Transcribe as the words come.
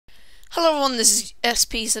Hello everyone, this is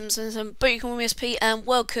SP Simpson, but you can call me SP, and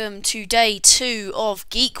welcome to day 2 of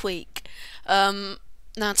Geek Week. Now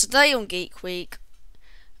today on Geek Week,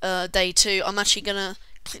 day 2, I'm actually gonna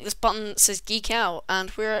click this button that says Geek Out,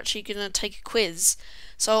 and we're actually gonna take a quiz.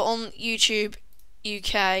 So on YouTube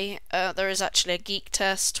UK, there is actually a geek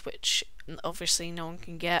test, which obviously no one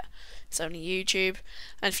can get. It's only YouTube,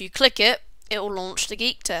 and if you click it, it will launch the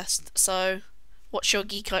geek test. So, what's your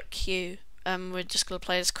geek IQ? We're just going to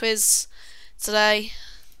play this quiz today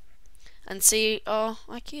and see our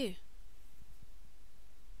IQ.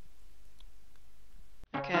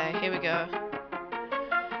 Okay, here we go.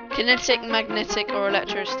 Kinetic, magnetic, or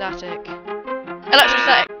electrostatic?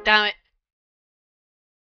 Electrostatic, damn it.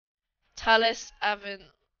 Talus, Avin,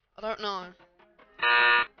 I don't know.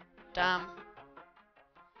 Damn.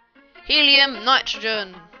 Helium,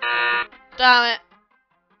 nitrogen. Damn it.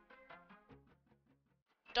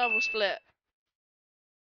 Double split.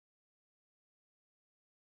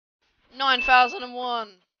 9001.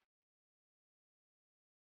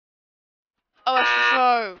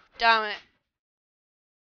 OFFO. Damn it.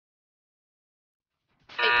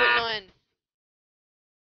 8.9.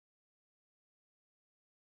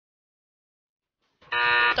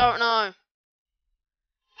 Don't know.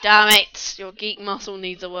 Damn it. Your geek muscle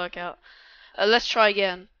needs a workout. Let's try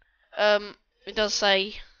again. It does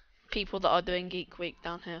say people that are doing Geek Week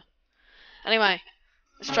down here. Anyway,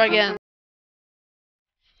 let's try again.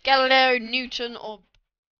 Galileo, Newton, or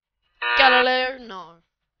Galileo? No.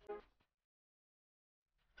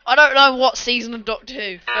 I don't know what season of Doctor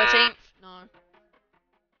Who. 13th? No.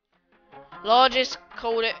 Largest,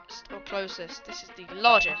 coldest, or closest? This is the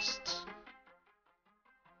largest.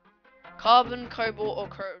 Carbon, cobalt, or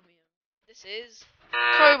chromium? This is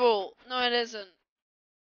cobalt. No, it isn't.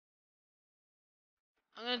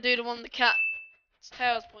 I'm gonna do the one the cat's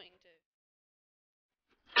tail's pointing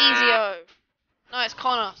to. Easy-O. No, it's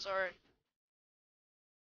Connor, sorry.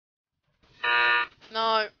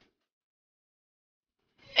 No.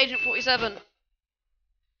 Agent 47.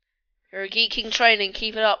 You're a geeking training,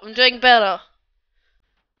 keep it up. I'm doing better.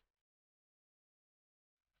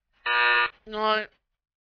 No.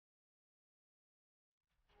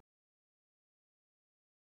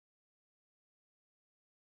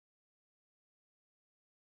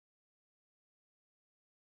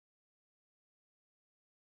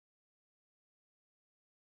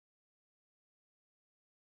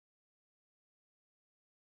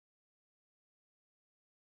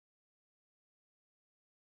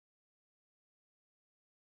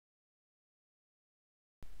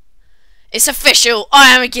 It's official!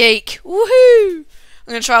 I am a geek! Woohoo! I'm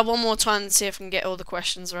gonna try one more time and see if I can get all the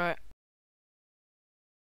questions right.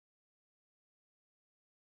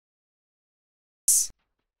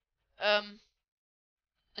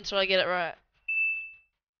 Until I get it right.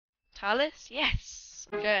 Talus? Yes!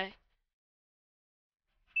 Okay.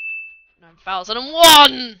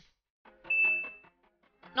 9001!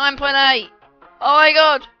 9.8! Oh my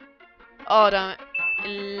god! Oh damn it.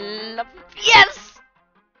 11. Yes!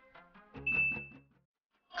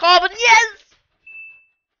 Carbon, yes!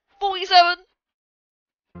 47!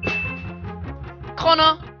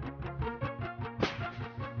 Connor!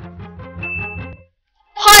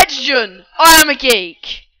 Hydrogen! I am a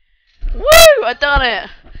geek! Woo! I done it!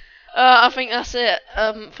 I think that's it.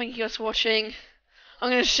 Thank you guys for watching. I'm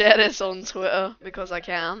gonna share this on Twitter because I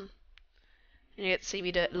can. You get to see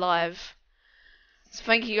me do it live. So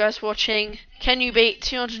thank you guys for watching. Can you beat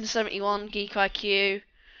 271 Geek IQ?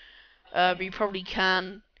 You probably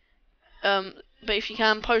can. But if you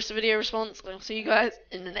can, post a video response, and I'll see you guys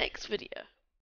in the next video.